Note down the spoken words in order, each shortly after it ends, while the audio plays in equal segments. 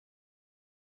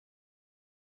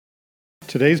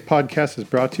Today's podcast is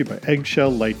brought to you by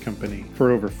Eggshell Light Company.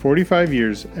 For over 45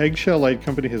 years, Eggshell Light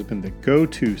Company has been the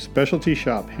go-to specialty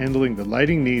shop handling the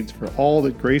lighting needs for all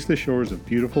that grace the shores of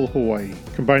beautiful Hawaii.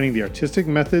 Combining the artistic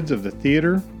methods of the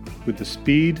theater with the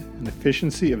speed and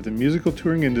efficiency of the musical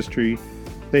touring industry,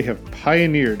 they have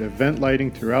pioneered event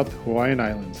lighting throughout the Hawaiian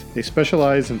Islands. They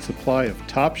specialize in supply of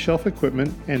top-shelf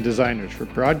equipment and designers for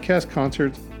broadcast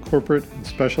concerts, corporate, and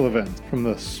special events. From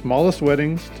the smallest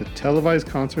weddings to televised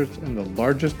concerts and the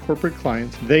largest corporate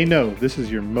clients, they know this is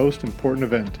your most important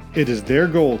event. It is their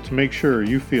goal to make sure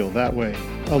you feel that way.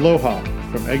 Aloha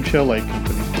from Eggshell Light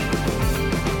Company.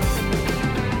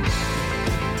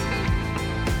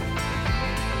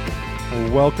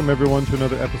 Welcome everyone to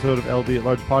another episode of LD at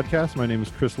Large Podcast. My name is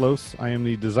Chris Lose. I am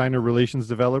the Designer Relations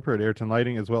Developer at Ayrton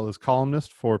Lighting as well as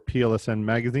columnist for PLSN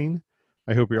Magazine.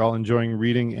 I hope you're all enjoying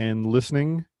reading and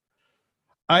listening.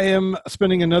 I am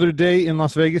spending another day in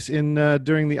Las Vegas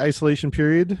during the isolation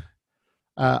period.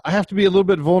 I have to be a little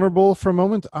bit vulnerable for a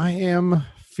moment. I am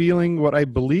feeling what I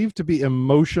believe to be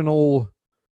emotional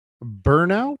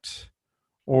burnout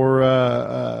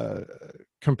or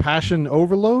compassion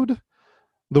overload.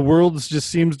 The world just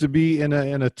seems to be in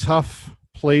a tough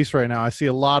place right now. I see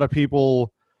a lot of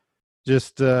people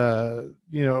just with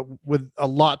a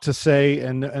lot to say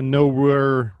and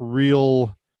nowhere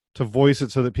real to voice it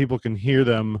so that people can hear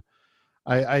them.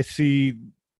 I see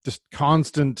just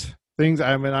constant things.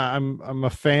 I mean, I'm a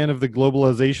fan of the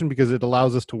globalization because it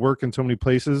allows us to work in so many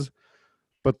places,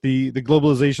 but the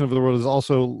globalization of the world has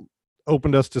also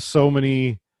opened us to so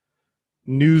many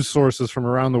news sources from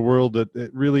around the world that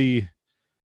it really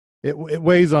it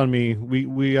weighs on me.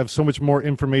 We have so much more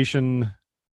information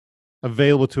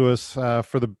available to us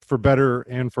for better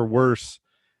and for worse,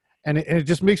 and it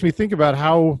just makes me think about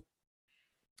how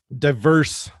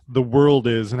diverse the world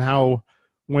is, and how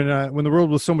when the world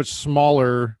was so much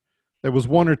smaller, there was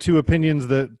one or two opinions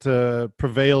that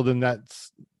prevailed in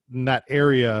that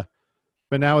area.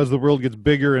 But now, as the world gets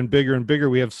bigger and bigger and bigger,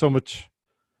 we have so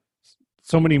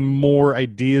many more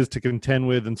ideas to contend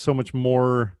with, and so much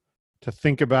more to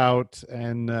think about,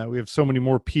 and we have so many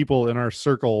more people in our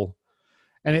circle.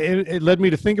 And it led me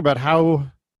to think about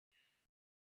how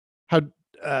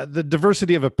the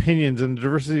diversity of opinions and the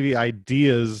diversity of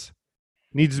ideas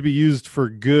needs to be used for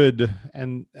good,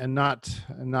 and not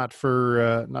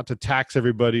to tax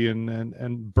everybody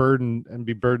and burden and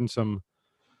be burdensome.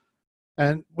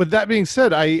 And with that being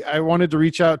said, I wanted to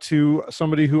reach out to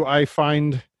somebody who I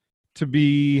find to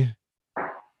be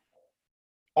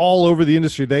all over the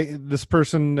industry. This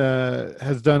person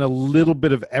has done a little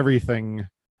bit of everything.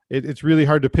 It's really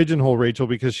hard to pigeonhole Rachel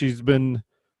because she's been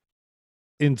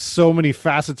in so many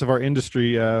facets of our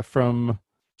industry, from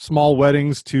small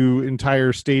weddings to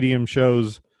entire stadium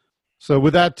shows. So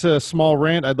with that small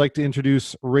rant, I'd like to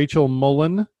introduce Rachel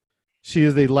Mullen. She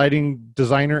is a lighting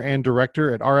designer and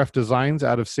director at RF Designs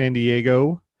out of San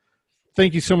Diego.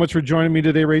 Thank you so much for joining me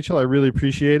today, Rachel. I really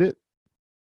appreciate it.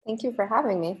 Thank you for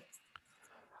having me.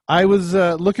 I was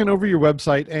looking over your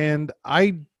website, and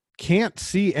I can't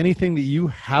see anything that you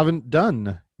haven't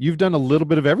done. You've done a little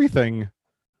bit of everything.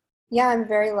 Yeah, I'm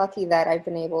very lucky that I've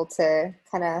been able to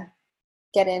kind of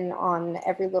get in on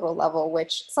every little level,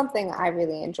 which is something I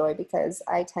really enjoy because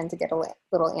I tend to get a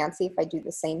little antsy if I do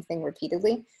the same thing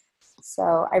repeatedly.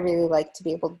 So I really like to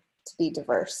be able to be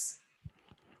diverse.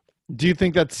 Do you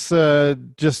think that's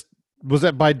was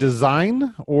that by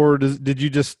design, or did you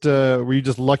just were you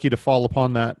just lucky to fall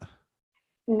upon that?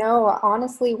 No,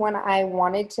 honestly, when I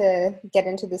wanted to get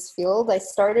into this field, I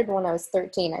started when I was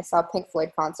 13. I saw a Pink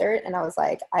Floyd concert, and I was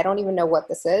like, I don't even know what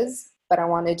this is, but I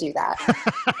want to do that.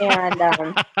 And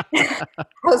I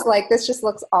was like, this just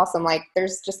looks awesome. Like,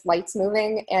 there's just lights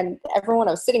moving, and everyone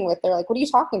I was sitting with, they're like, what are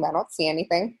you talking about? I don't see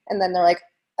anything. And then they're like,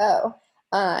 oh.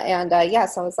 So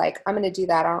I was like, I'm going to do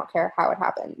that. I don't care how it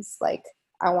happens. Like,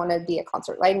 I want to be a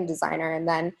concert lighting designer. And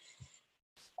then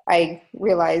I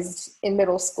realized in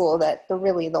middle school that the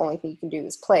only thing you can do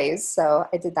is plays. So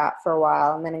I did that for a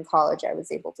while. And then in college, I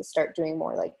was able to start doing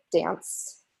more like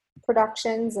dance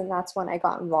productions. And that's when I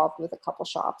got involved with a couple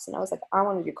shops. And I was like, I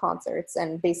want to do concerts.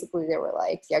 And basically they were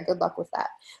like, yeah, good luck with that.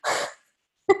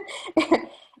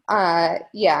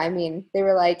 I mean, they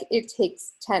were like, it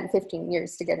takes 10, 15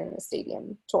 years to get in a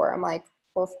stadium tour. I'm like,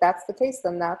 well, if that's the case,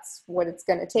 then that's what it's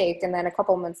going to take. And then a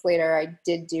couple months later, I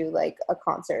did do like a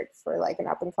concert for like an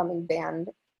up and coming band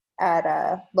at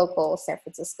a local San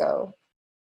Francisco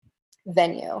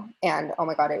venue. And oh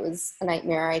my God, it was a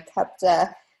nightmare. I kept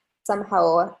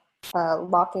somehow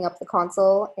locking up the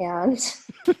console, and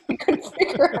I couldn't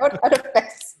figure out how to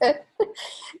fix it.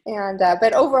 And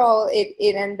but overall, it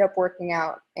ended up working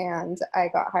out, and I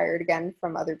got hired again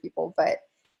from other people. But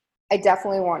I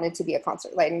definitely wanted to be a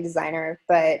concert lighting designer.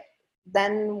 But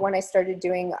then when I started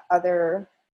doing other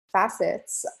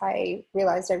facets, I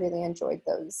realized I really enjoyed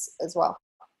those as well.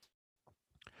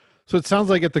 So it sounds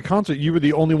like at the concert, you were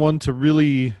the only one to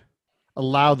really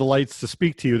allow the lights to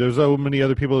speak to you. There's so many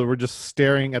other people that were just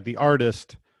staring at the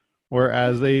artist,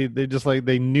 whereas they just like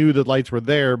they knew the lights were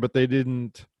there, but they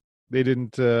didn't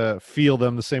feel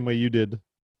them the same way you did.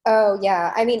 Oh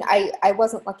yeah, I mean, I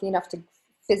wasn't lucky enough to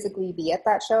physically be at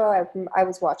that show. I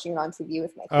was watching it on TV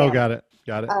with my Oh, family,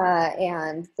 got it.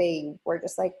 and they were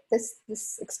just like,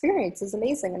 this experience is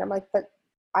amazing, and I'm like, but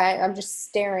I'm just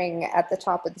staring at the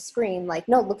top of the screen, like,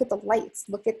 no, look at the lights,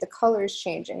 look at the colors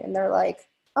changing, and they're like,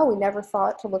 oh, we never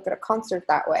thought to look at a concert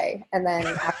that way. And then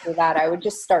after that, I would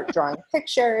just start drawing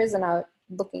pictures, and I was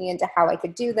looking into how I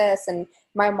could do this, and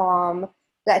my mom.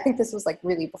 I think this was like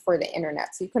really before the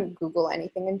internet, so you couldn't Google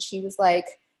anything. And she was like,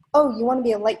 oh, you want to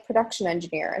be a light production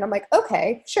engineer? And I'm like,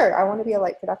 okay, sure. I want to be a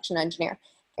light production engineer.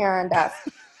 And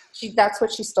that's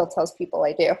what she still tells people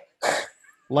I do.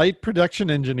 Light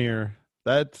production engineer.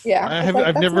 Yeah. It's like, I've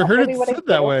that's never not heard really it what I said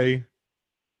that do. way.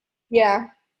 Yeah.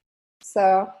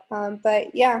 So,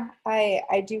 but yeah,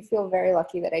 I do feel very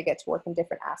lucky that I get to work in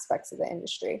different aspects of the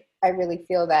industry. I really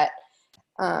feel that,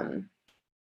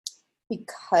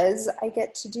 because I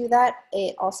get to do that,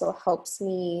 it also helps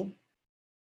me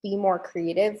be more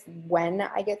creative when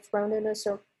I get thrown into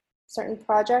a certain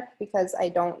project, because I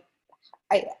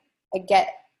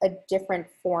get a different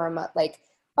form of, like,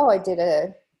 oh, I did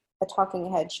a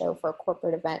talking head show for a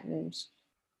corporate event, and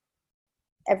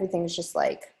everything's just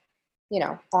like,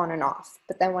 on and off.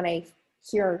 But then when I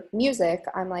hear music,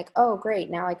 I'm like, oh, great.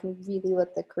 Now I can really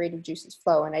let the creative juices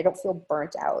flow, and I don't feel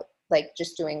burnt out, like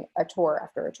just doing a tour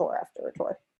after a tour after a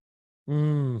tour.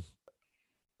 Mm.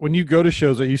 When you go to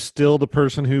shows, are you still the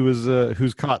person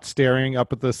who's caught staring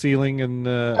up at the ceiling Oh and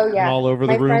yeah, all over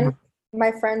the my friends room?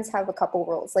 my friends have a couple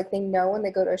rules. Like, they know when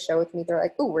they go to a show with me, they're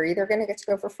like, "Ooh, we're either gonna get to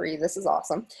go for free. This is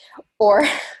awesome," or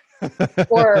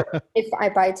or if I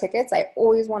buy tickets, I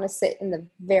always want to sit in the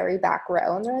very back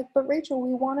row. And they're like, "But Rachel,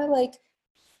 we want to like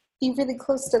be really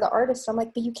close to the artist." I'm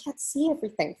like, "But you can't see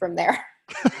everything from there."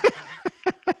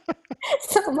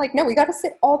 So I'm like, "No, we got to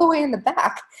sit all the way in the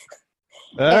back."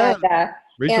 Ah, And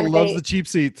Rachel and loves the they cheap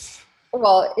seats.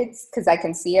 well, it's because I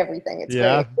can see everything. It's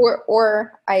Yeah. great.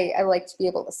 Or I like to be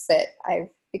able to sit. I've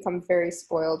become very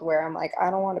spoiled where I'm like, I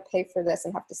don't want to pay for this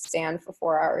and have to stand for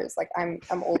 4 hours. Like, I'm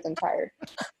old and tired.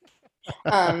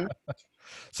 Um,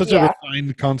 Such a yeah,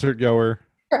 refined concert goer.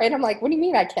 right. I'm like, what do you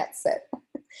mean I can't sit?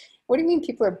 What do you mean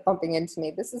people are bumping into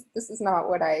me? This is not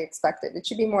what I expected. It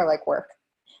should be more like work.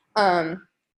 Um,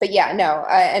 but yeah, no.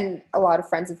 And a lot of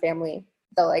friends and family,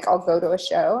 they'll like, I'll go to a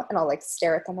show and I'll like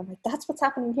stare at them. I'm like, that's what's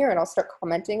happening here, and I'll start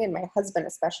commenting. And my husband,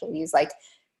 especially, he's like,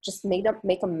 just make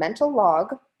a mental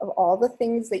log of all the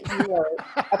things that you are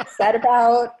upset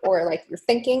about or like you're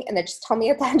thinking, and then just tell me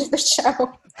at the end of the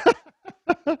show.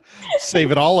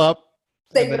 Save it all up,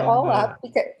 and Save it then all up,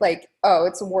 because like, oh,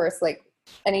 it's worse. Like,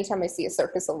 anytime I see a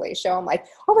Circus Soleil show, I'm like,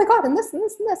 oh my god, and this and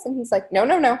this and this, and he's like, no,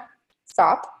 no, no,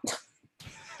 stop.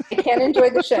 I can't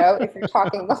enjoy the show if you're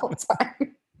talking the whole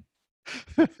time.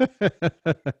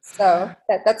 So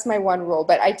that's my one rule.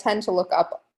 But I tend to look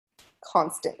up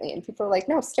constantly, and people are like,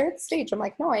 no, stare at the stage. I'm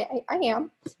like, no, I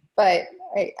am, but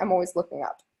I'm always looking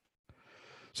up.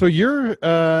 So you're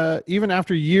even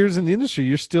after years in the industry,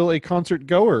 you're still a concert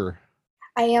goer.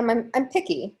 I am. I'm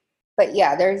picky, but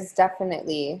yeah, there's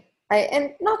definitely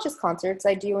and not just concerts.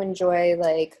 I do enjoy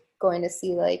like going to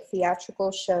see like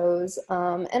theatrical shows.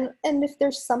 And if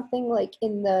there's something like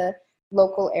in the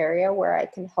local area where I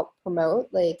can help promote,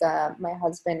 like my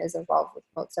husband is involved with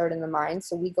Mozart in the Mind,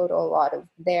 so we go to a lot of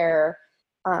their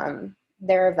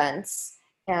events.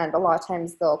 And a lot of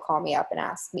times they'll call me up and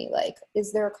ask me like,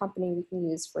 is there a company we can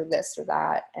use for this or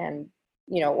that? And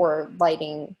or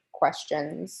lighting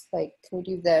questions like, can we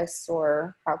do this,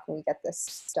 or how can we get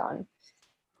this done?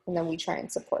 And then we try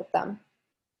and support them.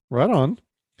 Right on.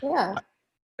 Yeah.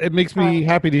 It makes me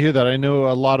happy to hear that. I know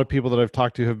a lot of people that I've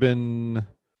talked to have been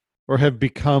or have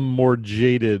become more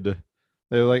jaded.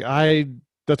 They're like,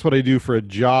 that's what I do for a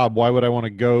job. Why would I want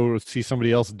to go see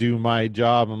somebody else do my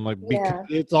job? I'm like, because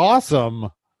Yeah. it's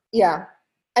awesome. Yeah.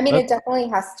 I mean, That, it definitely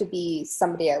has to be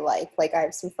somebody I like. Like, I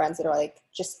have some friends that are like,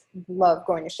 just love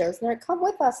going to shows, and they're like, come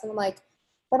with us. And I'm like,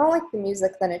 if I don't like the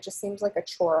music, then it just seems like a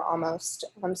chore almost.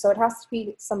 So it has to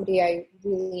be somebody I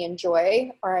really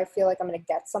enjoy, or I feel like I'm going to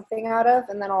get something out of.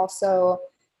 And then also,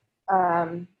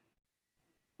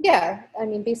 yeah, I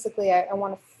mean, basically, I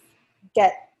want to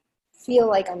get feel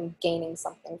like I'm gaining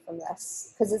something from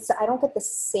this, because I don't get the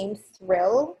same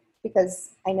thrill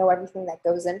because I know everything that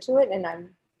goes into it and I'm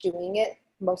doing it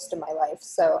most of my life.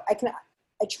 So I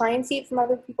try and see it from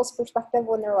other people's perspective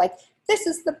when they're like, this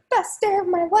is the best day of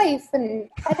my life. And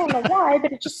I don't know why,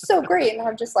 but it's just so great. And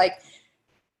I'm just like,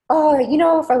 oh,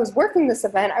 if I was working this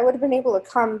event, I would have been able to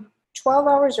come 12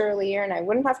 hours earlier and I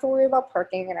wouldn't have to worry about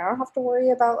parking and I don't have to worry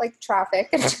about like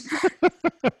traffic.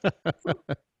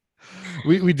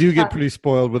 We do get pretty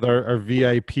spoiled with our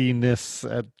VIP-ness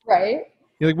at Right.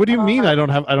 you're like, what do you mean I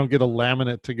don't get a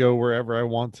laminate to go wherever I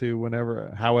want to,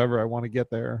 whenever, however I want to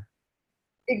get there?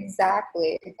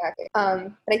 Exactly. But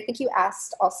I think you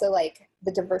asked also like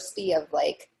the diversity of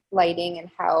like lighting and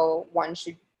how one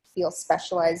should feel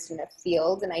specialized in a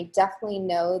field. And I definitely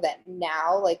know that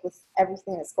now, like with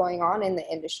everything that's going on in the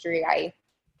industry,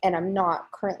 I'm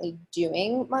not currently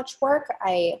doing much work.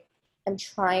 I am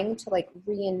trying to like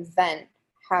reinvent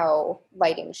how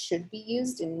lighting should be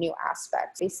used in new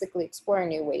aspects, basically exploring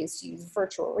new ways to use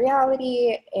virtual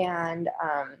reality and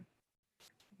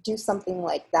do something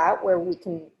like that where we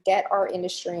can get our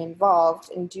industry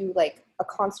involved and do like a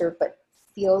concert but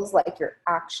feels like you're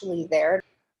actually there.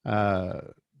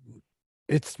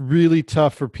 It's really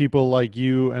tough for people like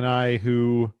you and I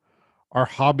who our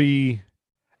hobby,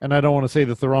 and I don't want to say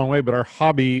this the wrong way, but our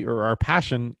hobby or our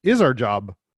passion is our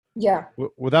job. Yeah.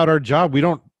 Without our job, we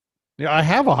don't. I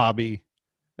have a hobby.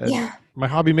 Yeah. My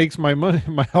hobby makes my money.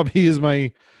 My hobby is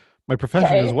my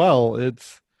profession as Right. well.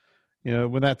 It's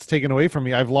when that's taken away from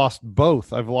me, I've lost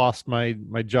both. I've lost my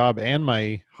job and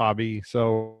my hobby.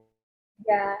 So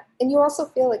Yeah. And you also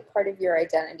feel like part of your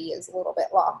identity is a little bit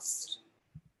lost.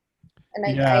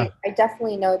 And yeah, I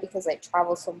definitely know because I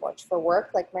travel so much for work,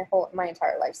 like my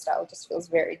entire lifestyle just feels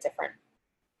very different.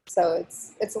 So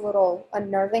it's a little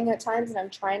unnerving at times and I'm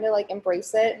trying to like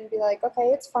embrace it and be like, okay,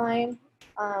 it's fine.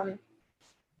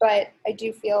 But I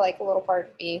do feel like a little part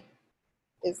of me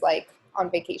is like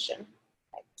on vacation.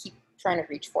 I keep trying to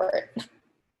reach for it.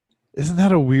 isn't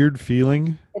that a weird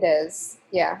feeling? It is.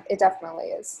 Yeah, it definitely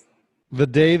is. The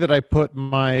day that I put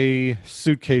my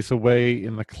suitcase away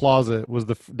in the closet was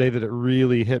the day that it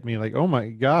really hit me. Like, oh my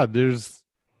God,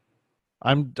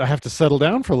 I have to settle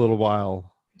down for a little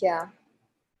while. Yeah.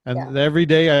 Yeah. And every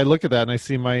day I look at that and I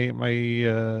see my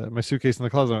suitcase in the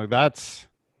closet. I'm like, that's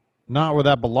not where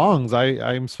that belongs.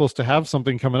 I'm supposed to have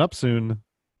something coming up soon.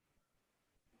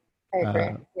 I agree.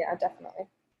 Uh, Yeah, definitely.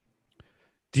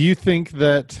 do you think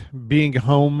that being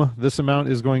home this amount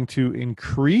is going to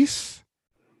increase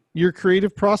your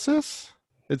creative process?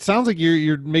 It sounds like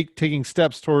you're taking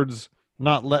steps towards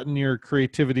not letting your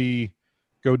creativity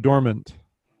go dormant.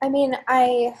 I mean,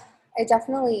 I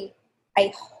definitely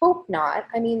I hope not.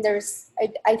 I mean,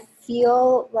 I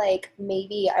feel like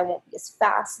maybe I won't be as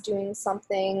fast doing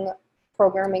something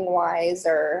programming wise,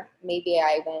 or maybe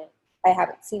I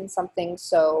haven't seen something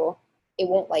so it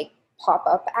won't like pop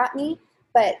up at me.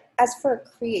 But as for a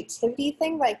creativity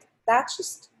thing, like that's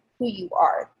just who you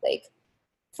are. Like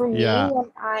for me, Yeah, when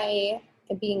I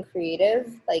am being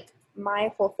creative, like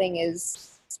my whole thing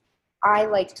is I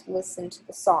like to listen to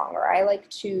the song, or I like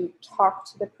to talk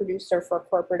to the producer for a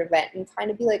corporate event and kind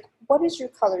of be like, what is your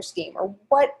color scheme, or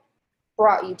what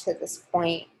brought you to this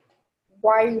point?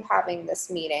 Why are you having this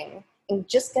meeting? And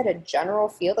just get a general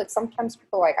feel. Like sometimes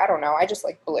people are like, I don't know, I just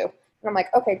like blue. And I'm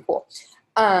like, okay, cool.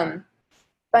 Um,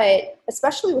 but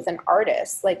especially with an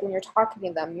artist, like when you're talking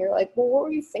to them, you're like, well, what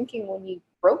were you thinking when you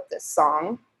wrote this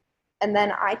song? And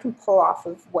then I can pull off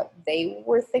of what they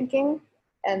were thinking.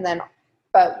 And then,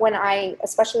 but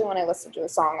especially when I listen to a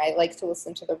song, I like to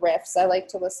listen to the riffs. I like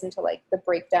to listen to like the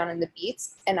breakdown and the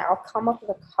beats, and I'll come up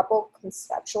with a couple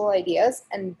conceptual ideas.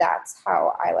 And that's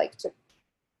how I like to,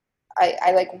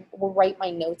 I like will write my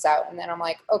notes out. And then I'm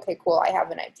like, okay, cool. I have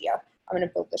an idea. I'm going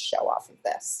to build the show off of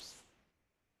this.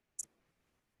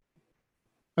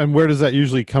 and where does that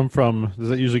usually come from? Does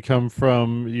that usually come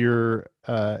from your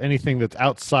anything that's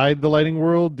outside the lighting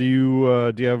world? Do you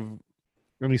have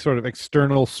any sort of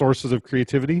external sources of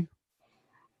creativity?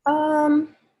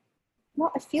 Um,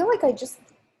 well, I feel like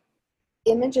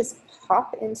images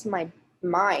pop into my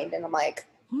mind and I'm like,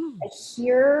 I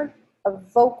hear a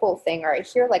vocal thing or I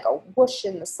hear like a whoosh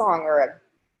in the song or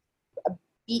a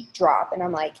beat drop and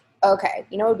I'm like, okay,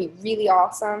 it would be really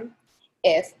awesome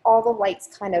if all the lights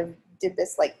kind of did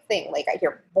this like thing. Like I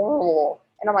hear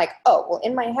and I'm like, oh, well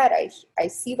in my head I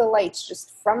see the lights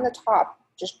just from the top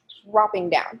just dropping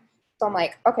down. So I'm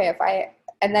like, okay,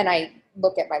 and then I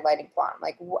look at my lighting plan. I'm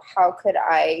like, how could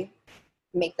I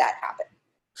make that happen?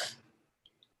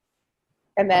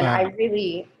 And then I Uh,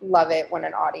 really love it when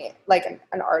an audience, like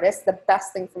an artist, the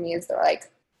best thing for me is they're like,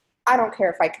 I don't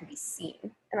care if I can be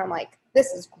seen. And I'm like,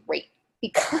 this is great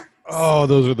because Oh,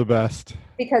 those are the best.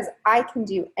 because I can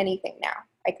do anything now.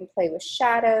 I can play with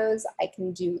shadows. I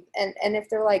can do, and if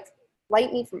they're like,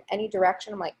 light me from any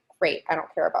direction, I'm like, great. I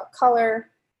don't care about color.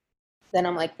 Then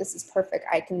I'm like, this is perfect.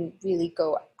 I can really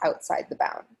go outside the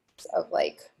bounds of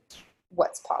like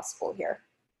what's possible here.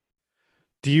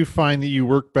 Do you find that you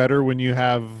work better when you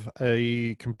have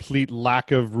a complete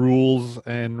lack of rules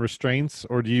and restraints,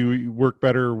 or do you work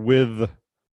better with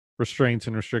restraints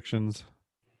and restrictions?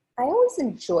 I always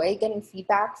enjoy getting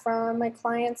feedback from my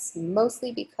clients,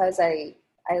 mostly because I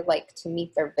like to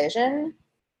meet their vision.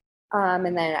 And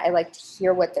then I like to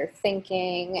hear what they're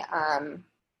thinking.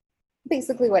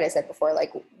 Basically what I said before,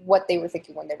 like what they were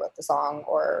thinking when they wrote the song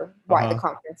or why the Uh-huh.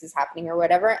 conference is happening or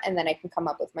whatever. And then I can come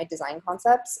up with my design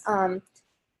concepts.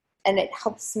 And it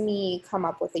helps me come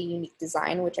up with a unique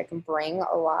design, which I can bring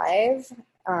alive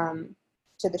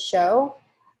to the show.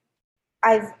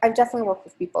 I've definitely worked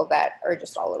with people that are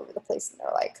just all over the place and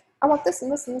they're like, I want this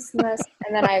and this and this and this.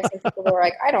 And then I have some people who are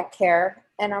like, I don't care.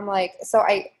 And I'm like,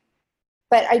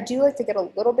 but I do like to get a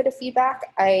little bit of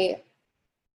feedback. I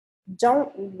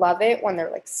don't love it when they're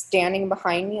like standing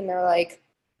behind me and they're like,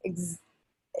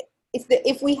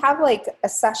 if we have like a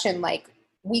session like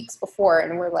weeks before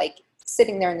and we're like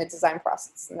sitting there in the design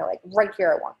process and they're like, right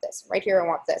here, I want this, right here, I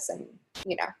want this. And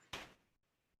you know,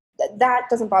 that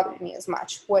doesn't bother me as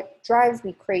much. What drives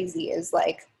me crazy is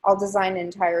like I'll design an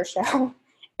entire show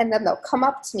and then they'll come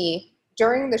up to me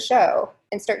during the show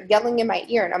and start yelling in my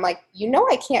ear and I'm like, you know,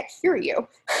 I can't hear you.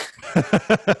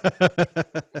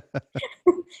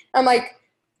 I'm like,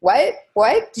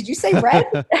 what did you say,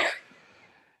 red?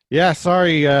 Yeah,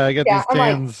 sorry, I got Yeah, these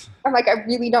fans. I'm like, I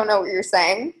really don't know what you're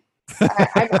saying.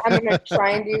 I'm gonna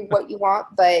try and do what you want,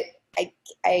 but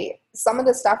some of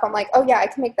the stuff I'm like, oh yeah, I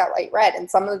can make that light red, and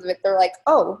some of it they're like,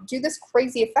 oh, do this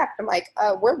crazy effect. I'm like,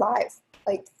 we're live.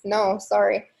 Like, no,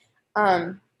 sorry.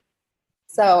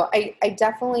 So I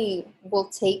definitely will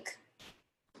take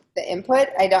the input.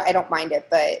 I don't mind it,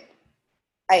 but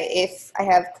if I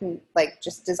have like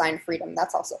just design freedom,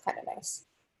 that's also kind of nice.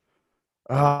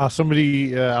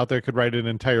 Somebody out there could write an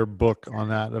entire book on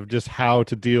that of just how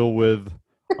to deal with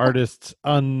artists'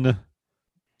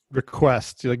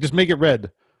 requests. You're like, just make it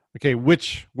red. Okay,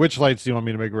 which lights do you want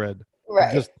me to make red?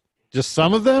 Right. Just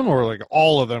some of them, or like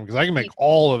all of them? Because I can make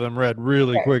all of them red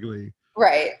really Right. quickly.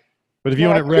 Right. But if And you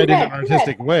they're want it like, too read in an red, too red.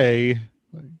 artistic way,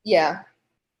 Yeah,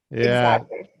 yeah,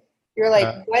 exactly. You're like,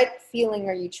 uh, what feeling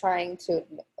are you trying to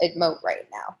emote right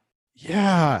now?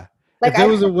 yeah. If Like, there I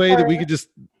was a way that we prefer, could just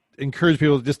encourage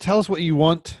people to just tell us what you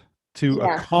want to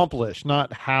yeah, accomplish,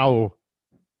 not how.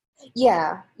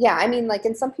 yeah, yeah. I mean, like,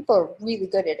 and some people are really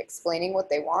good at explaining what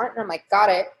they want, and I'm like, got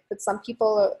it. But some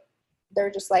people, they're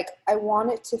just like, I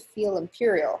want it to feel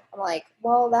imperial. I'm like,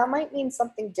 well, that might mean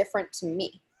something different to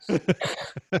me.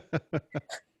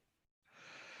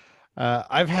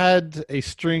 I've had a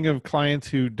string of clients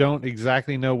who don't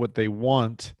exactly know what they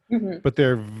want, Hmm. but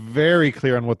they're very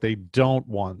clear on what they don't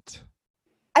want.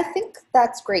 I think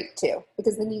that's great too,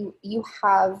 because then you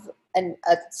have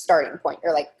a starting point.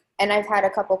 You're like, and I've had a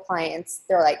couple clients.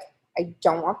 They're like, I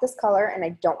don't want this color, and I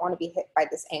don't want to be hit by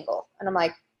this angle. And I'm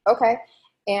like, okay.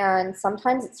 And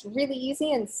sometimes it's really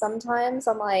easy, and sometimes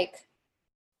I'm like,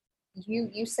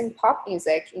 you sing pop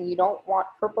music, and you don't want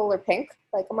purple or pink.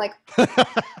 Like I'm like,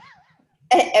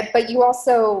 but you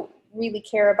also really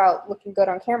care about looking good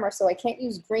on camera, so I can't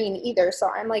use green either. So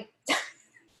I'm like,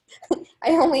 I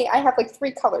have like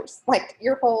three colors. Like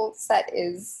your whole set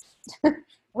is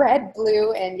red,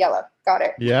 blue, and yellow. Got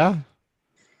it. Yeah.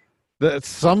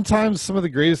 Sometimes some of the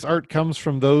greatest art comes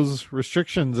from those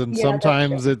restrictions, and Yeah, that's true.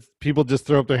 sometimes it's people just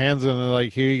throw up their hands and they're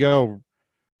like, "Here you go,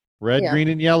 red, Yeah, green,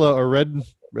 and yellow, or red,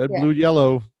 yeah, blue,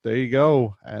 yellow. There you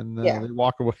go," and yeah. they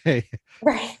walk away.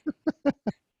 Right.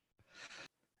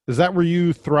 Is that where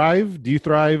you thrive? Do you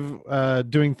thrive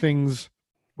doing things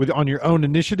with on your own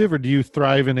initiative, or do you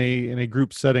thrive in a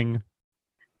group setting?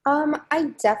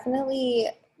 I definitely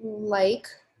like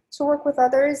to work with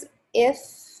others if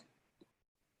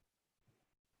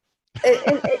it,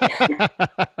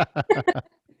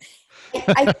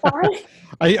 I find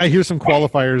I hear some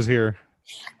qualifiers here.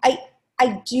 I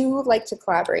I do like to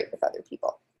collaborate with other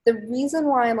people. The reason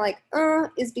why I'm like,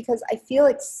 is because I feel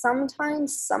like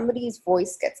sometimes somebody's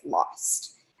voice gets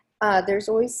lost. There's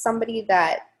always somebody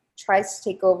that tries to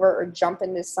take over or jump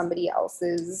into somebody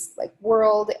else's like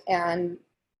world, and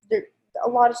there, a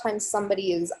lot of times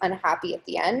somebody is unhappy at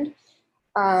the end.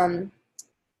 Um,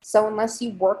 so unless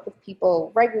you work with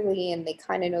people regularly and they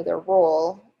kind of know their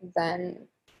role, then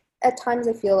at times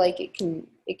I feel like it can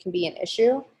be an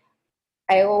issue.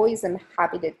 I always am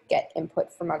happy to get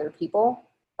input from other people.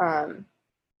 Um,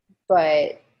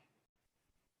 but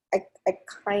I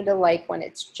kind of like when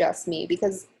it's just me,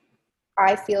 because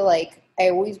I feel like I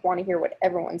always want to hear what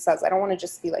everyone says. I don't want to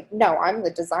just be like, no, I'm the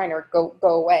designer, go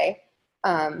away.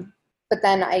 But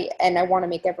then I want to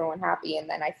make everyone happy. And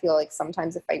then I feel like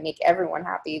sometimes if I make everyone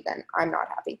happy, then I'm not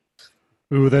happy.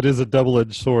 Ooh, that is a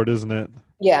double-edged sword, isn't it?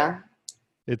 Yeah.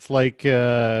 It's like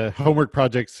homework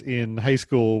projects in high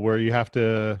school where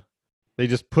they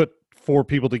just put four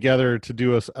people together to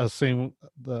do a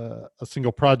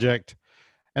single project.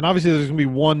 And obviously there's going to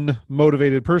be one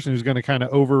motivated person who's going to kind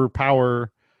of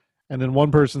overpower, and then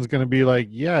one person's going to be like,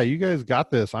 yeah, you guys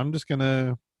got this. I'm just going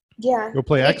to go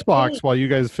play Xbox while you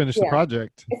guys finish the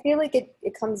project. I feel like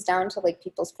it comes down to like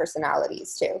people's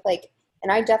personalities too. Like,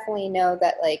 and I definitely know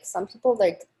that like some people,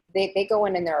 like they go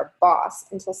in and they're a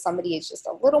boss until somebody is just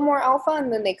a little more alpha,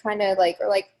 and then they kind of like are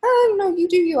like, oh no, you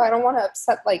do you. I don't want to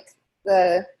upset like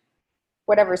the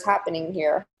whatever's happening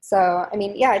here. So I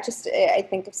mean, yeah, I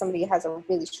think if somebody has a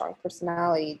really strong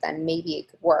personality, then maybe it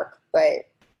could work. But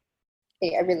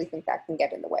I really think that can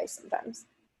get in the way sometimes.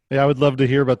 Yeah, I would love to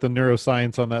hear about the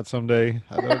neuroscience on that someday.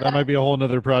 That might be a whole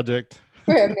nother project.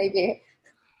 Maybe.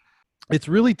 It's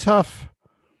really tough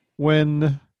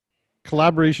when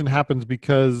collaboration happens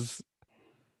because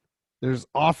there's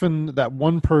often that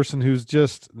one person who's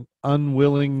just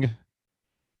unwilling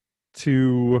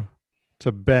to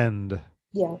bend.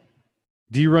 Yeah.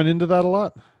 Do you run into that a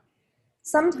lot?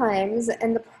 Sometimes,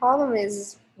 and the problem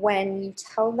is when you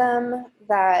tell them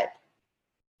that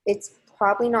it's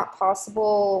probably not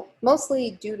possible,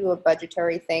 mostly due to a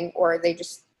budgetary thing, or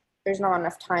there's not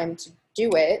enough time to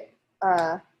do it,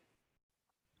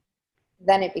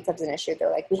 then it becomes an issue.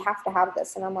 They're like, we have to have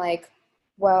this. And I'm like,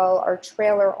 well, our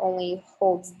trailer only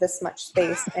holds this much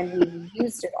space and we've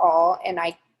used it all, and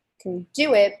I can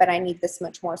do it, but I need this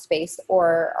much more space,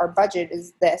 or our budget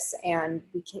is this and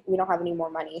we don't have any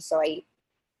more money, so I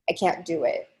can't do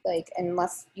it. Like,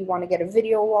 unless you want to get a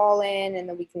video wall in and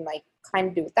then we can like kind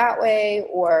of do it that way,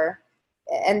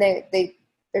 and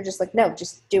they're just like, no,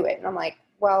 just do it. And I'm like,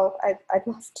 well, I'd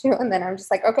love to. And then I'm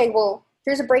just like, okay, well,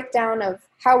 here's a breakdown of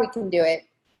how we can do it.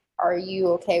 Are you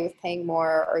okay with paying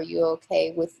more? Are you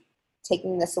okay with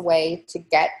taking this away to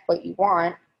get what you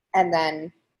want? And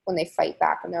then when they fight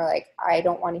back and they're like, I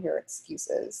don't want to hear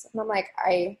excuses. And I'm like,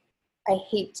 I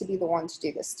hate to be the one to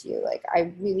do this to you. Like,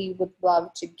 I really would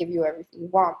love to give you everything you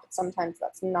want, but sometimes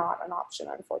that's not an option,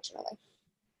 unfortunately.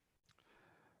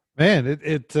 Man,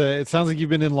 it sounds like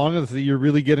you've been in long enough that you're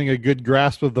really getting a good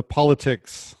grasp of the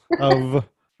politics of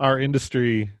our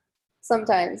industry.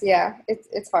 Sometimes, yeah,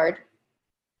 it's hard.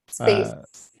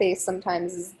 Space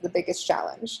sometimes is the biggest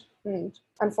challenge. And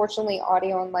unfortunately,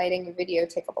 audio and lighting and video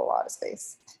take up a lot of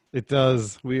space. It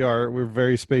does. We're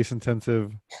very space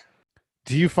intensive.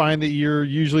 Do you find that you're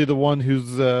usually the one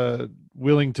who's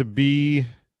willing to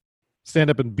stand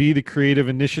up and be the creative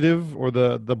initiative or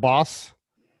the boss?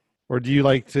 Or are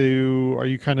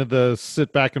you kind of the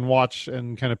sit back and watch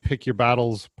and kind of pick your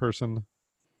battles person?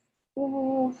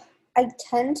 I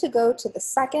tend to go to the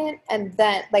second, and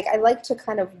then like I like to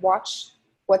kind of watch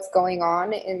what's going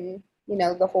on in,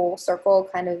 the whole circle,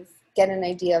 kind of get an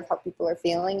idea of how people are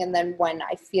feeling. And then when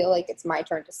I feel like it's my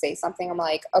turn to say something, I'm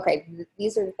like, okay,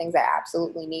 these are the things I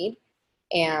absolutely need,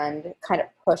 and kind of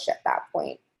push at that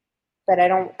point. But I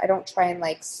don't try and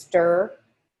like stir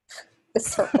the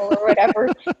circle or whatever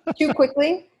too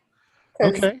quickly.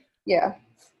 Okay. Yeah.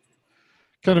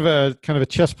 Kind of a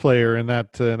chess player in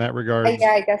that regard.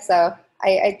 Yeah, I guess so.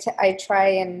 I try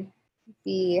and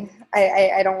be.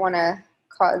 I don't want to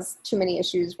cause too many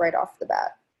issues right off the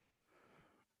bat.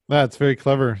 That's very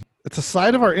clever. It's a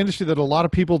side of our industry that a lot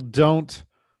of people don't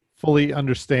fully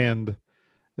understand,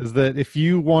 is that if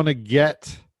you want to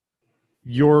get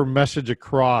your message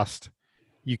across,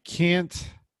 you can't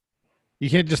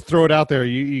just throw it out there.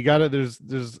 You got to,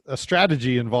 there's a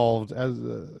strategy involved, as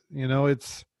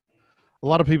it's a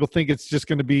lot of people think it's just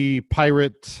going to be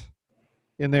pirate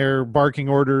in their barking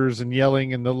orders and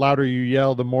yelling, and the louder you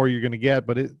yell, the more you're going to get,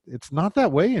 but it's not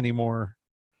that way anymore.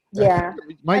 Yeah.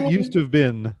 It used to have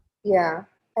been. Yeah,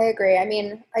 I agree. I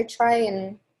mean, I try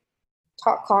and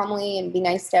talk calmly and be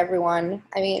nice to everyone.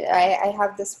 I mean, I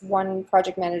have this one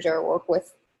project manager I work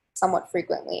with somewhat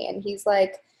frequently, and he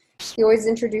always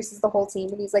introduces the whole team,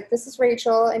 and he's like, this is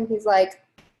Rachel, and he's like,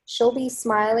 she'll be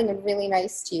smiling and really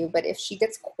nice to you, but if she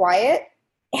gets quiet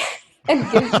and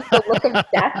gives you the look of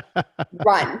death,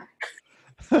 run.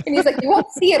 And he's like, you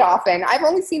won't see it often. I've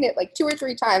only seen it like 2 or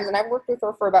 3 times, and I've worked with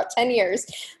her for about 10 years,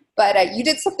 but you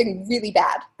did something really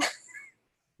bad.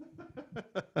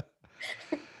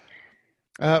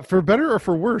 For better or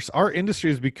for worse, our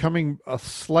industry is becoming a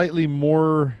slightly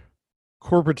more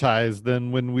corporatized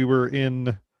than when we were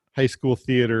in high school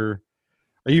theater.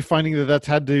 Are you finding that that's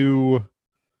had to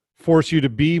force you to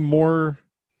be more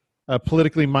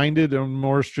politically minded and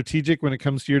more strategic when it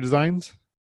comes to your designs?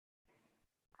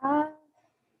 Uh,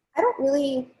 I don't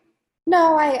really,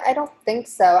 no, I don't think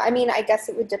so. I mean, I guess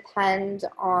it would depend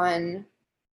on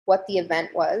what the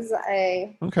event was.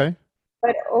 Okay.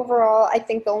 But overall, I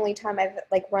think the only time I've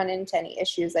like run into any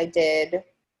issues, I did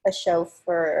a show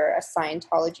for a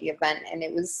Scientology event, and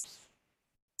it was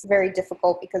very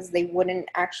difficult because they wouldn't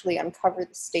actually uncover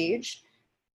the stage.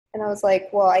 And I was like,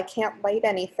 well, I can't light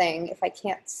anything if I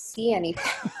can't see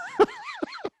anything.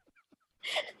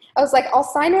 I was like, I'll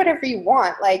sign whatever you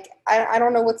want. Like, I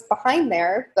don't know what's behind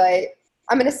there, but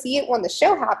I'm going to see it when the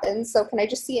show happens. So can I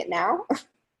just see it now?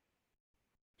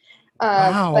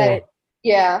 Wow. But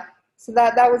yeah, so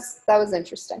that was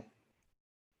interesting.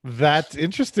 That's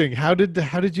interesting. How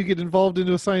did you get involved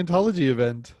into a Scientology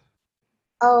event?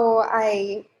 Oh,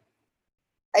 I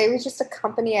was just a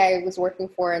company I was working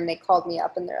for, and they called me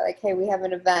up and they're like, hey, we have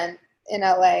an event in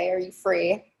LA. Are you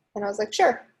free? And I was like,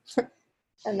 sure.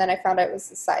 And then I found out it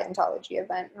was a Scientology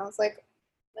event, and I was like,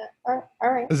 all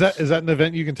right. Is that an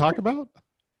event you can talk about?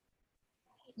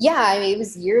 Yeah, I mean, it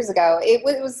was years ago. It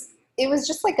was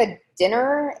just like a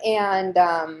dinner, and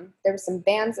there were some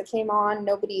bands that came on.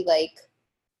 Nobody like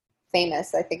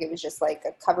famous. I think it was just like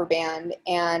a cover band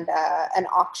and an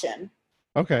auction.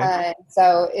 Okay.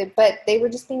 But they were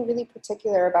just being really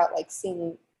particular about like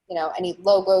seeing, any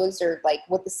logos or like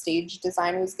what the stage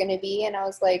design was going to be. And I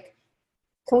was like,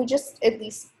 can we just at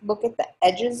least look at the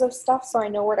edges of stuff so I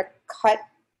know where to cut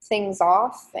things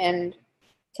off? And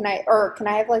can I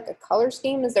have like a color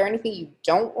scheme? Is there anything you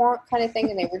don't want, kind of thing?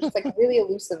 And they were just like really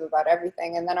elusive about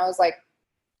everything. And then I was like,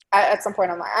 at some point,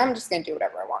 I'm like, I'm just going to do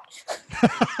whatever I want.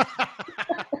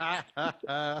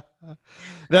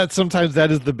 That sometimes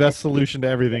that is the best solution to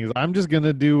everything. Is I'm just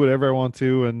gonna do whatever I want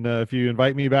to, and if you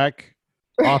invite me back,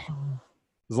 awesome.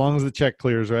 As long as the check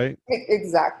clears, right?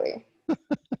 Exactly.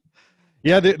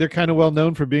 Yeah, they're kind of well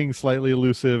known for being slightly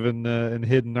elusive and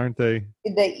hidden, aren't they?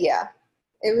 Yeah,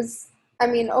 it was. I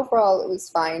mean, overall, it was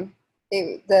fine.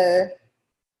 The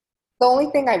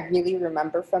only thing I really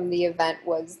remember from the event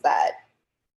was that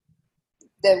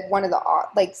one of the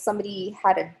like somebody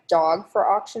had a dog for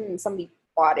auction and somebody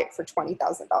bought it for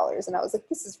 $20,000, and I was like,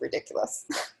 this is ridiculous.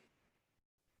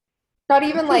 Not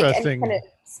even like any kind Interesting. of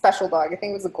special dog. I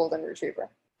think it was a golden retriever.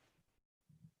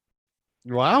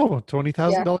 Wow, $20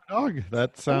 thousand Yeah. dollar dog.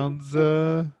 That sounds.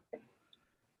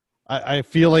 I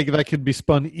feel like that could be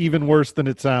spun even worse than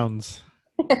it sounds.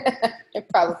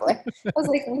 Probably. I was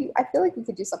like, I feel like we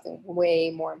could do something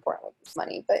way more important with this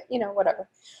money, but whatever.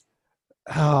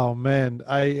 Oh man,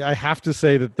 I have to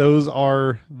say that those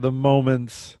are the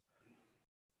moments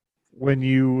when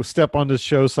you step on this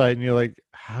show site and you're like,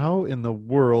 how in the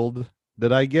world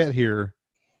did I get here? I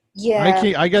Yeah,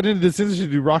 can't. I got into this industry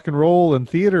to do rock and roll and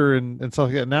theater and stuff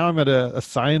like that. Now I'm at a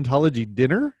Scientology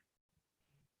dinner.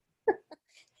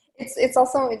 it's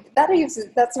also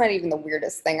that's not even the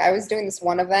weirdest thing. I was doing this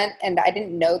one event and I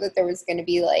didn't know that there was going to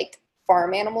be like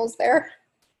farm animals there.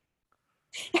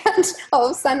 And all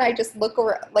of a sudden I just look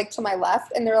over like to my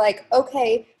left and they're like,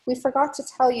 okay, we forgot to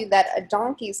tell you that a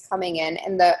donkey's coming in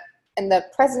and the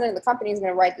president of the company is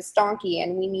going to ride this donkey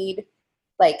and we need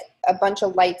like a bunch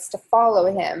of lights to follow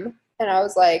him. And I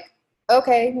was like,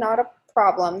 okay, not a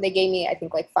problem. They gave me, I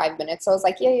think, like 5 minutes. So I was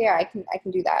like, yeah, I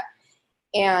can do that.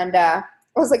 And I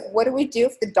was like, what do we do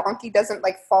if the donkey doesn't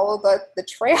like follow the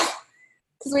trail?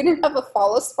 Because we didn't have a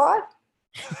follow spot.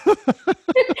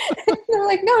 They're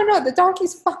like, no, the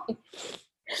donkey's fine.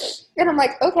 And I'm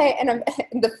like, okay. And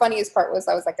the funniest part was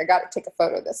I was like, I got to take a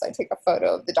photo of this. I take a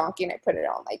photo of the donkey and I put it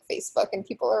on like Facebook and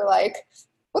people are like,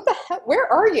 what the hell?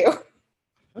 Where are you?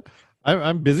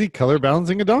 I'm busy color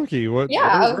balancing a donkey. What? Yeah.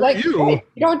 Where, I was where are like, you? wait,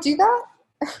 you don't do that?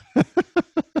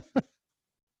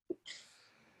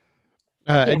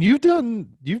 Yeah. And you've done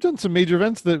some major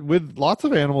events that with lots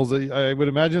of animals. I would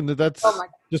imagine that Oh that's my God.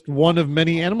 just one of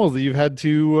many animals that you've had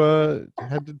to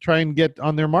try and get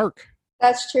on their mark.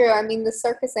 That's true. I mean, the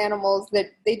circus animals that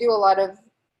they do a lot of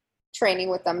training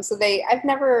with them. So I've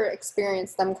never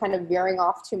experienced them kind of veering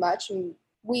off too much. And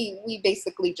we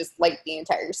basically just light the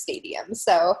entire stadium.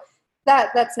 So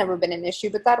that's never been an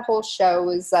issue. But that whole show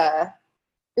was,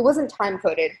 it wasn't time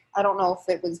coded. I don't know if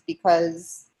it was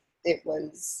because it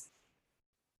was,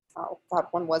 oh God,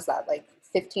 when was that? Like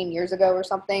 15 years ago or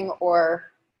something?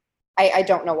 Or I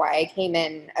don't know why I came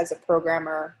in as a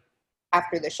programmer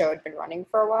after the show had been running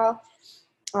for a while.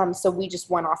 So we just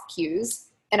went off cues.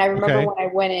 And I remember Okay. when I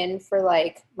went in for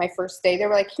like my first day, they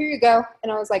were like, here you go.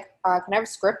 And I was like, can I have a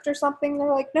script or something? They're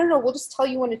like, no, we'll just tell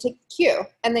you when to take the cue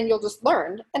and then you'll just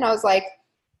learn. And I was like,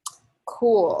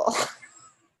 cool.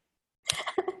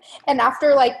 And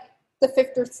after like the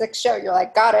fifth or sixth show, you're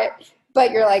like, got it.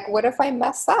 But you're like, what if I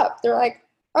mess up? They're like,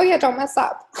 oh yeah, don't mess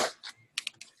up.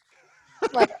 I'm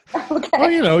like, Well,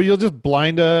 okay. you'll just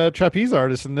blind a trapeze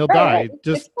artist and they'll Right. die.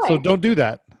 Just It's so fine. don't do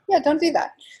that. Yeah, don't do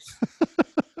that.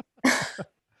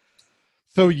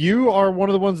 So you are one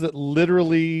of the ones that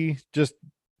literally just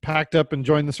packed up and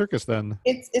joined the circus then.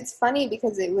 It's funny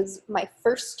because it was my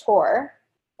first tour,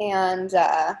 and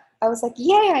I was like,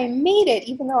 "Yay, I made it!"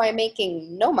 Even though I'm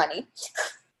making no money,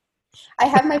 I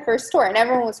had my first tour, and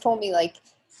everyone was told me like,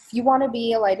 "If you want to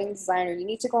be a lighting designer, you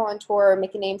need to go on tour,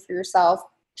 make a name for yourself,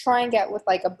 try and get with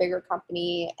like a bigger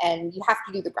company, and you have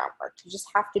to do the groundwork. You just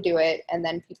have to do it, and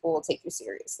then people will take you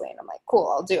seriously." And I'm like, "Cool,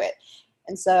 I'll do it."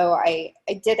 And so I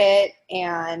did it,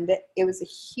 and it was a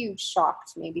huge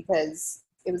shock to me because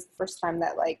it was the first time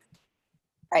that like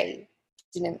I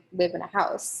didn't live in a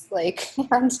house, like,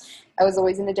 and I was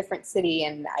always in a different city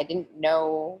and I didn't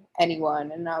know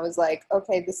anyone. And I was like,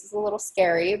 okay, this is a little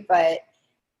scary, but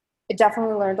I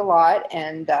definitely learned a lot.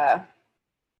 And there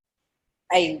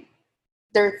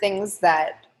are things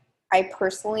that I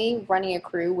personally, running a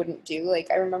crew, wouldn't do. Like,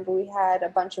 I remember we had a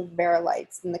bunch of Vera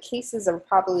lights, and the cases are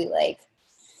probably like,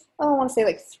 oh, I want to say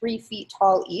like 3 feet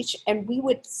tall each, and we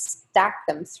would stack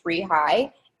them 3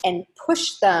 high and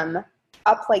push them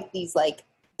up like these like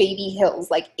baby hills.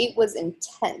 Like, it was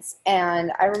intense.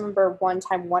 And I remember one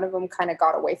time one of them kind of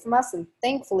got away from us, and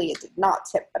thankfully it did not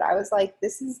tip, but I was like,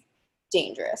 this is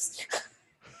dangerous.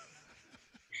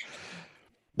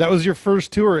 That was your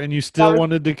first tour and you That still was,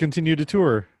 wanted to continue to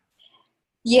tour.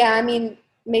 yeah, I mean,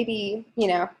 maybe,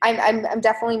 I'm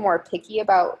definitely more picky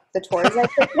about the tours I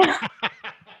pick now.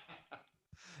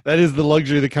 That is the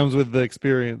luxury that comes with the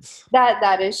experience.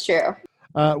 That is true.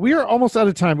 We are almost out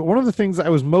of time, but one of the things I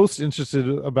was most interested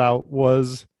about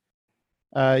was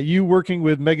you working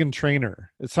with Megan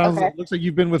Trainor. Okay. It looks like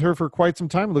you've been with her for quite some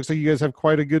time. It looks like you guys have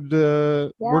quite a good Yeah.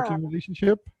 working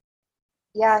relationship.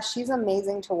 Yeah, she's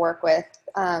amazing to work with.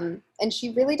 And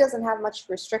she really doesn't have much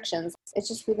restrictions. It's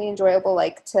just really enjoyable,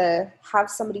 like, to have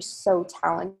somebody so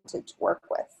talented to work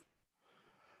with.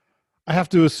 I have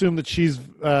to assume that she's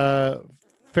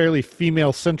fairly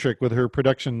female centric with her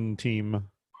production team.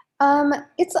 I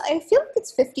feel like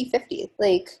it's 50-50.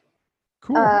 Like,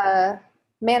 Cool. uh,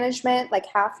 management, like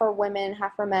half are women,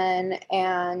 half are men,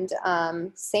 and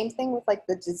same thing with like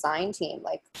the design team.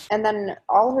 Like, and then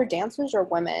all her dancers are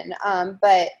women.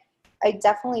 But I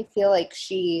definitely feel like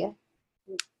she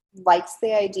likes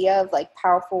the idea of like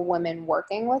powerful women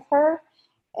working with her,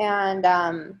 and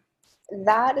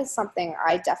that is something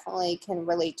I definitely can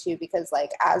relate to because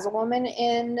like as a woman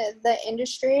in the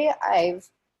industry, I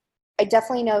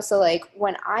definitely know. So like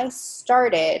when I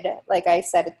started, like I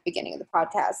said at the beginning of the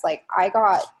podcast, like I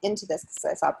got into this because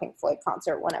I saw a Pink Floyd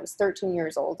concert when I was 13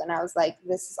 years old, and I was like,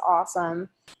 this is awesome.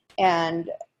 And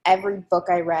every book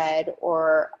I read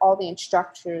or all the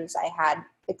instructors I had,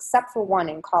 except for one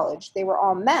in college, they were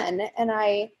all men. And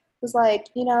I was like,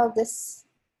 this,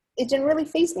 it didn't really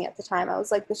faze me at the time. I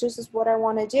was like, this is just what I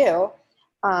want to do.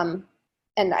 Um,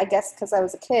 and I guess because I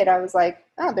was a kid, I was like,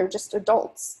 oh, they're just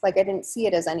adults. Like, I didn't see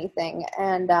it as anything.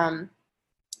 And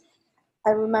I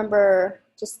remember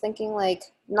just thinking, like,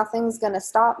 nothing's going to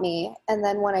stop me. And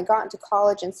then when I got into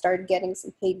college and started getting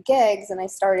some paid gigs and I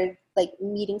started, like,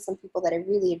 meeting some people that I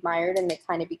really admired and they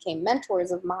kind of became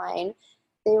mentors of mine,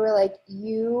 they were like,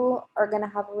 you are going to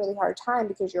have a really hard time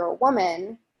because you're a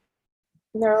woman.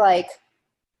 And they're like,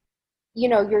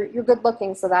 you're good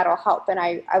looking, so that'll help. And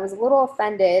I was a little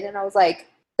offended, and I was like,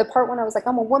 the part when I was like,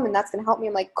 I'm a woman, that's going to help me.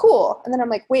 I'm like, cool. And then I'm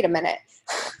like, wait a minute.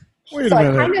 Wait a So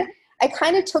minute. I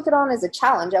kind of took it on as a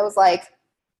challenge. I was like,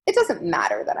 it doesn't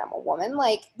matter that I'm a woman.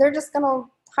 Like, they're just going to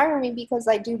hire me because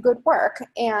I do good work,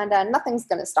 and nothing's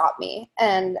going to stop me.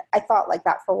 And I thought like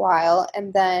that for a while.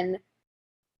 And then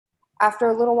after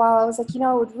a little while, I was like, it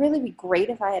would really be great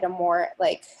if I had a more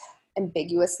like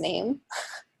ambiguous name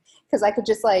because I could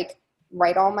just like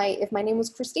write if my name was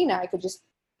Christina, I could just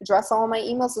address all my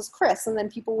emails as Chris, and then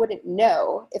people wouldn't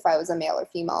know if I was a male or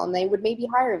female, and they would maybe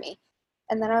hire me.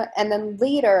 And then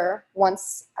later,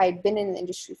 once I'd been in the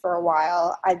industry for a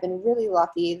while, I've been really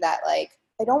lucky that like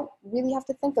I don't really have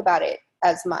to think about it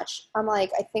as much. I'm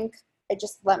like, I think I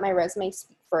just let my resume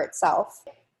speak for itself.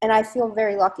 And I feel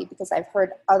very lucky because I've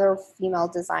heard other female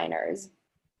designers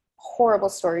horrible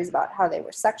stories about how they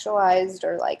were sexualized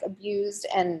or like abused,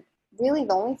 and really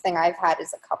the only thing I've had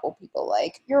is a couple people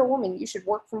like, you're a woman, you should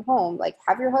work from home, like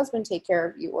have your husband take care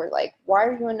of you, or like, why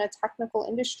are you in a technical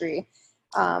industry,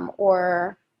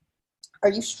 or are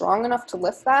you strong enough to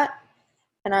lift that?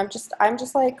 And I'm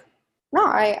just like, no,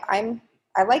 I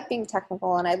like being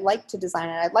technical, and I like to design,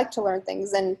 and I'd like to learn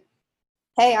things, and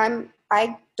hey,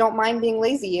 I don't mind being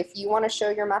lazy. If you want to show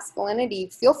your masculinity,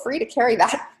 feel free to carry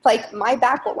that. Like, my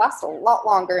back will last a lot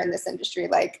longer in this industry.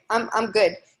 Like, I'm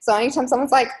good. So anytime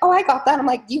someone's like, oh, I got that, I'm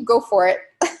like, you go for it.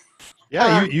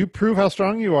 Yeah, you prove how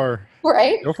strong you are.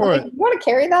 Right? Go for like, it. you want to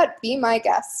carry that? Be my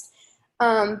guest.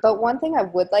 But one thing I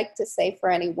would like to say for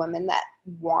any women that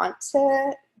want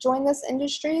to join this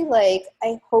industry, like,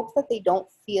 I hope that they don't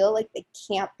feel like they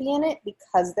can't be in it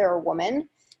because they're a woman.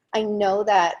 I know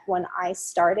that when I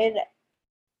started,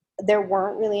 there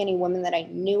weren't really any women that I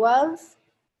knew of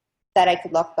that I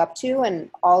could look up to, and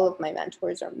all of my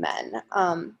mentors are men.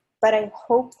 But I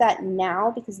hope that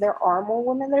now, because there are more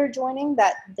women that are joining,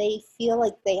 that they feel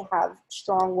like they have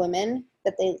strong women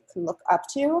that they can look up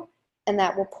to, and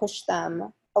that will push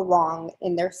them along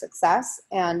in their success,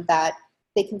 and that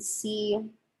they can see,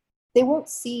 they won't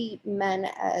see men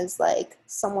as like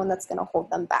someone that's going to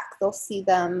hold them back. They'll see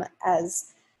them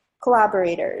as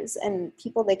collaborators and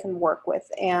people they can work with.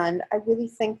 And I really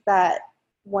think that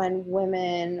when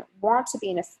women want to be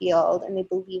in a field and they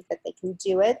believe that they can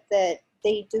do it, that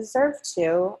they deserve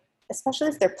to, especially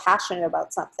if they're passionate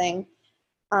about something.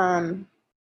 And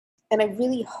I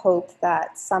really hope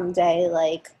that someday,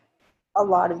 like, a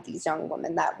lot of these young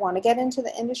women that want to get into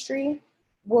the industry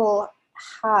will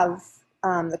have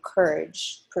the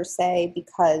courage, per se,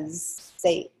 because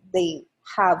they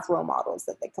have role models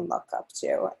that they can look up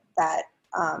to that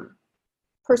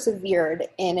persevered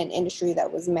in an industry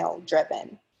that was male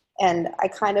driven. And I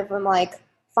kind of am like,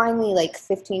 finally, like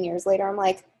 15 years later, I'm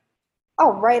like,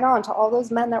 oh, right on to all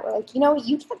those men that were like,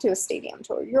 you can't do a stadium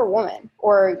tour, you're a woman,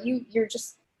 or you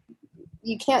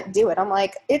can't do it. I'm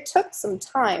like, it took some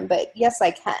time, but yes,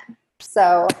 I can.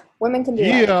 So women can do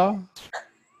it. Yeah.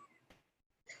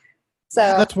 So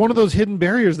That's one of those hidden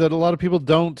barriers that a lot of people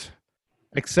don't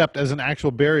accept as an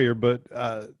actual barrier, but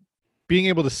being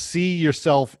able to see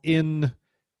yourself in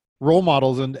role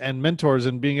models and mentors,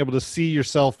 and being able to see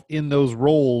yourself in those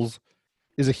roles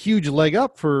is a huge leg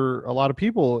up for a lot of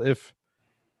people. If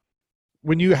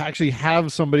when you actually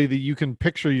have somebody that you can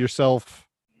picture yourself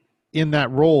in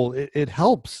that role, it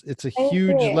helps. It's a I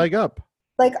huge agree. leg up.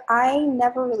 Like, I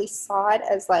never really saw it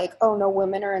as like, oh, no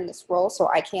women are in this role, so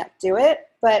I can't do it.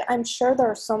 But I'm sure there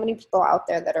are so many people out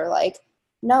there that are like,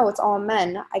 no, it's all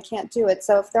men, I can't do it.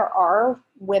 So if there are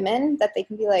women that they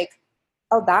can be like,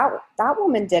 oh, that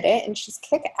woman did it and she's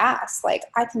kick ass, like,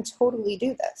 I can totally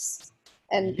do this.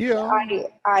 And Yeah.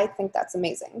 I think that's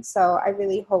amazing. So I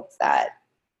really hope that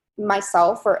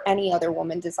myself or any other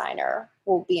woman designer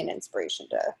will be an inspiration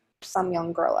to some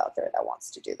young girl out there that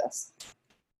wants to do this.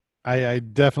 I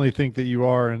definitely think that you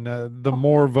are, and the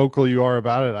more vocal you are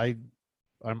about it,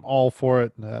 I'm all for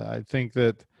it. I think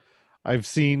that I've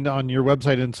seen on your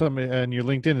website and some and your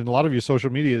LinkedIn and a lot of your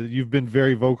social media that you've been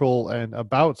very vocal and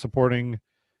about supporting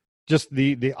just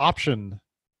the option,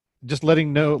 just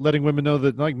letting women know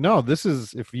that, like, no, this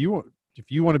is, if you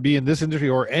want to be in this industry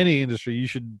or any industry, you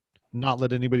should not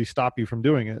let anybody stop you from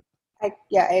doing it. I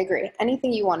agree.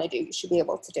 Anything you want to do, you should be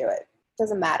able to do it.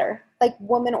 Doesn't matter, like,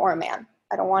 woman or man.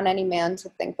 I don't want any man to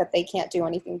think that they can't do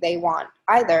anything they want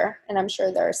either. And I'm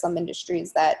sure there are some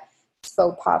industries that it's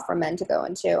faux pas for men to go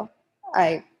into.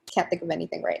 I can't think of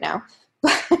anything right now,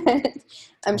 but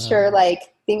I'm sure,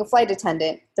 like, being a flight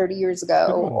attendant 30 years Good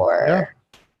ago, one. Yeah. or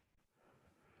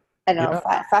I don't know,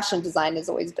 Yeah. fashion design has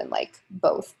always been like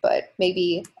both, but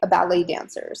maybe a ballet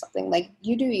dancer or something. Like,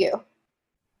 you do you.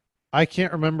 I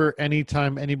can't remember any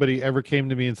time anybody ever came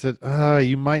to me and said,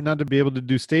 you might not be able to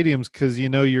do stadiums because,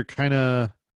 you're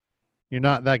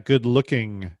not that good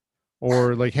looking,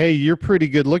 or like, hey, you're pretty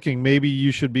good looking, maybe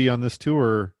you should be on this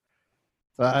tour.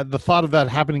 The thought of that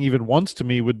happening even once to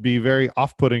me would be very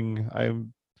off-putting.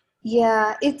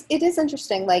 Yeah, it is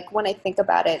interesting. Like, when I think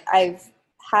about it, I've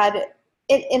had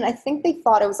it, and I think they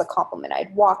thought it was a compliment.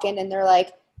 I'd walk in and they're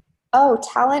like, "Oh,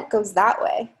 talent goes that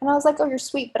way," and I was like, "Oh, you're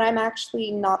sweet, but I'm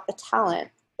actually not the talent."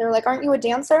 They're like, "Aren't you a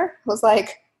dancer?" I was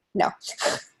like, "No,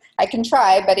 I can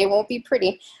try, but it won't be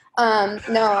pretty." No,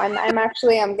 I'm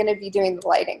going to be doing the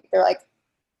lighting. They're like,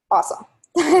 "Awesome,"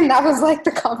 and that was like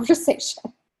the conversation.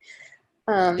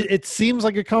 It seems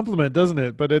like a compliment, doesn't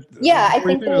it? But Yeah, the I more you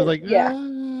think think, I was they, like, yeah,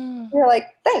 they're like,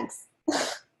 "Thanks."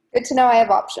 Good to know I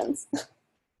have options.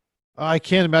 I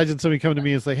can't imagine somebody coming to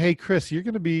me and say, "Hey, Chris,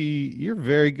 you're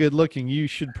very good looking. You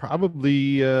should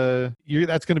probably,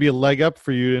 that's going to be a leg up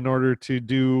for you in order to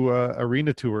do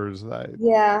arena tours."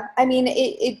 Yeah, I mean,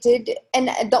 it did. And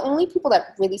the only people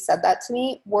that really said that to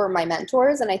me were my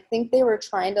mentors. And I think they were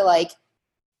trying to like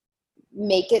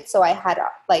make it so I had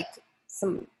like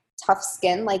some tough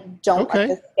skin, like don't let Okay.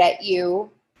 this get you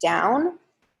down.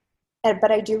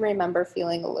 But I do remember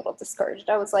feeling a little discouraged.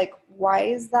 I was like, why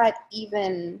is that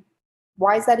even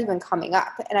coming up?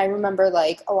 And I remember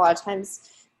like a lot of times,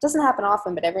 it doesn't happen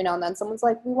often, but every now and then someone's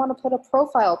like, we want to put a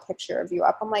profile picture of you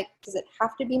up. I'm like, does it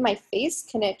have to be my face?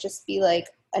 Can it just be like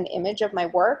an image of my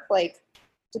work? Like,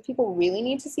 do people really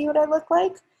need to see what I look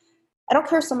like? I don't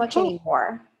care so much Oh,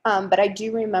 anymore. But I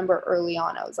do remember early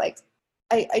on, I was like,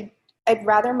 I'd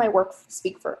rather my work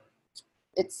speak for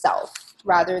itself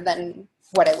rather than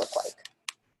what I look like,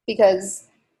 because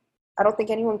I don't think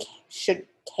anyone should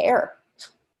care.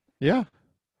 yeah.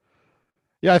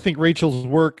 Yeah, I think Rachel's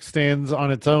work stands on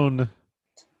its own.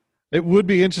 It would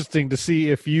be interesting to see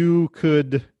if you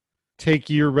could take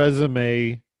your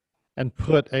resume and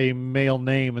put a male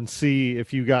name and see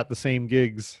if you got the same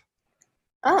gigs.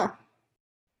 Oh,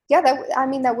 yeah, I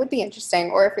mean, that would be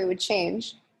interesting, or if it would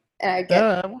change and I get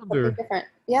Yeah, I something wonder. different.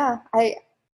 Yeah, I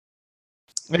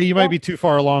Hey, you might yeah, be too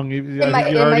far along. I think you're it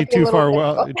already might be a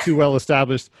little difficult. too well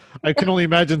established. I can only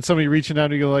imagine somebody reaching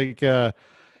out and go like,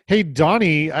 "Hey,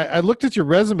 Donnie, I looked at your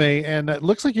resume and it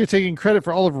looks like you're taking credit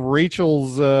for all of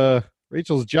Rachel's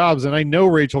jobs, and I know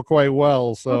Rachel quite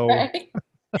well, so." Right.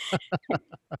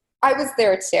 I was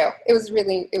there too. It was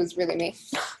really me.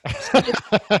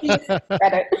 She just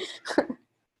credit.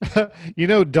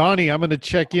 Donnie, I'm going to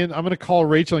check in. I'm going to call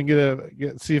Rachel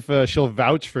and see if she'll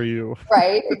vouch for you.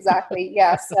 Right, exactly.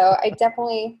 Yeah. So I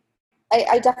definitely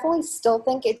still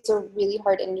think it's a really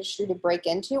hard industry to break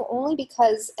into, only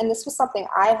because, and this was something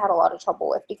I had a lot of trouble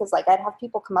with, because like I'd have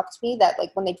people come up to me that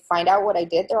like when they'd find out what I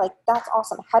did, they're like, that's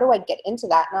awesome. How do I get into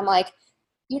that? And I'm like,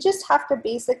 you just have to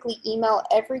basically email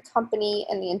every company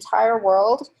in the entire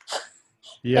world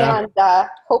Yeah. and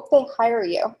hope they hire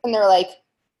you. And they're like,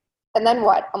 and then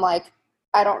what? I'm like,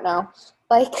 I don't know.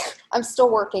 Like, I'm still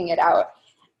working it out.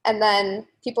 And then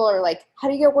people are like, how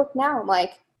do you get work now? I'm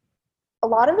like, a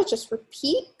lot of it just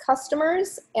repeat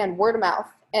customers and word of mouth.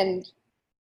 And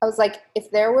I was like, if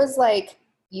there was like,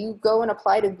 you go and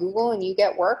apply to Google and you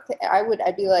get work,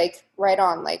 I'd be like, right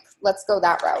on, like, let's go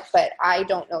that route. But I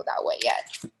don't know that way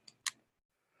yet.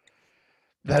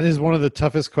 That is one of the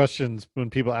toughest questions when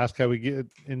people ask how we get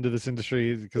into this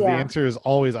industry, because the Yeah. answer is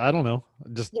always, I don't know. Yeah.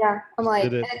 I'm Just like,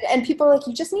 did it. and people are like,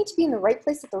 you just need to be in the right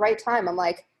place at the right time. I'm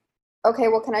like, okay,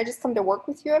 well, can I just come to work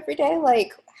with you every day?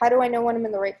 Like, how do I know when I'm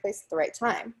in the right place at the right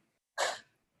time?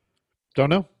 Don't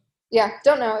know. Yeah,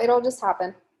 don't know. It'll just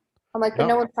happen. I'm like, but No.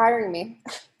 no one's hiring me.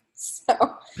 So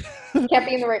can't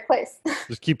be in the right place.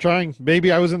 Just keep trying.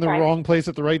 Maybe I was in the Right. wrong place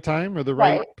at the right time, or the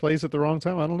right Right. place at the wrong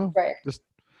time. I don't know. Right. Just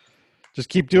just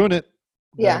keep doing it.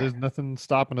 Yeah. There's nothing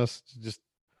stopping us. Just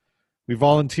we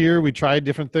volunteer, we try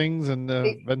different things, and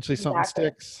eventually something Exactly.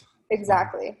 sticks. So,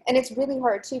 Exactly. And it's really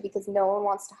hard too, because no one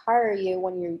wants to hire you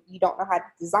when you don't know how to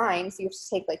design. So you have to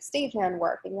take like stagehand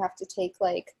work, and you have to take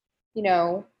like,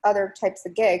 other types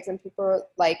of gigs, and people are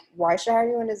like, why should I hire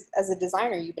you as a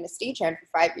designer? You've been a stagehand for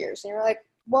 5 years. And you're like,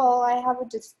 well, I have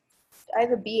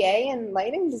a BA in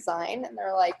lighting design. And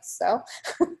they're like, so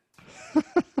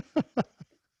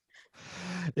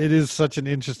it is such an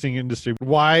interesting industry.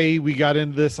 Why we got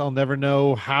into this, I'll never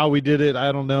know. How we did it,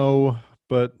 I don't know.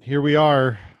 But here we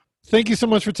are. Thank you so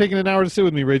much for taking an hour to sit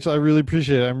with me, Rachel. I really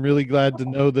appreciate it. I'm really glad to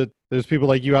know that there's people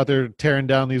like you out there tearing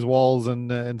down these walls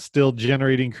and still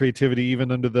generating creativity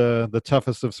even under the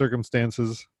toughest of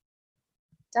circumstances.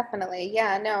 definitely.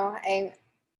 Yeah, no,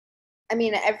 I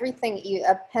mean,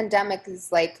 a pandemic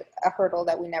is like a hurdle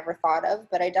that we never thought of,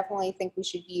 but I definitely think we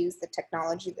should use the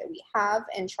technology that we have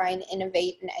and try and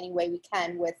innovate in any way we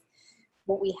can with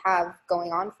what we have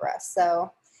going on for us.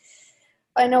 So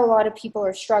I know a lot of people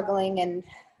are struggling, and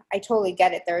I totally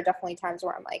get it. There are definitely times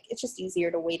where I'm like, it's just easier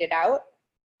to wait it out.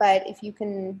 But if you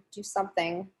can do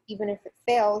something, even if it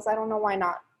fails, I don't know why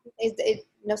not.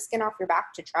 No skin off your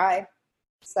back to try.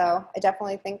 So I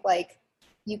definitely think like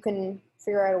you can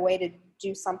figure out a way to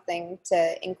do something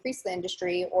to increase the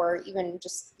industry, or even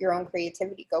just your own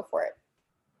creativity. Go for it.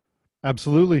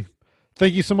 Absolutely.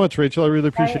 Thank you so much, Rachel. I really All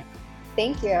appreciate right. it.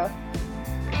 Thank you.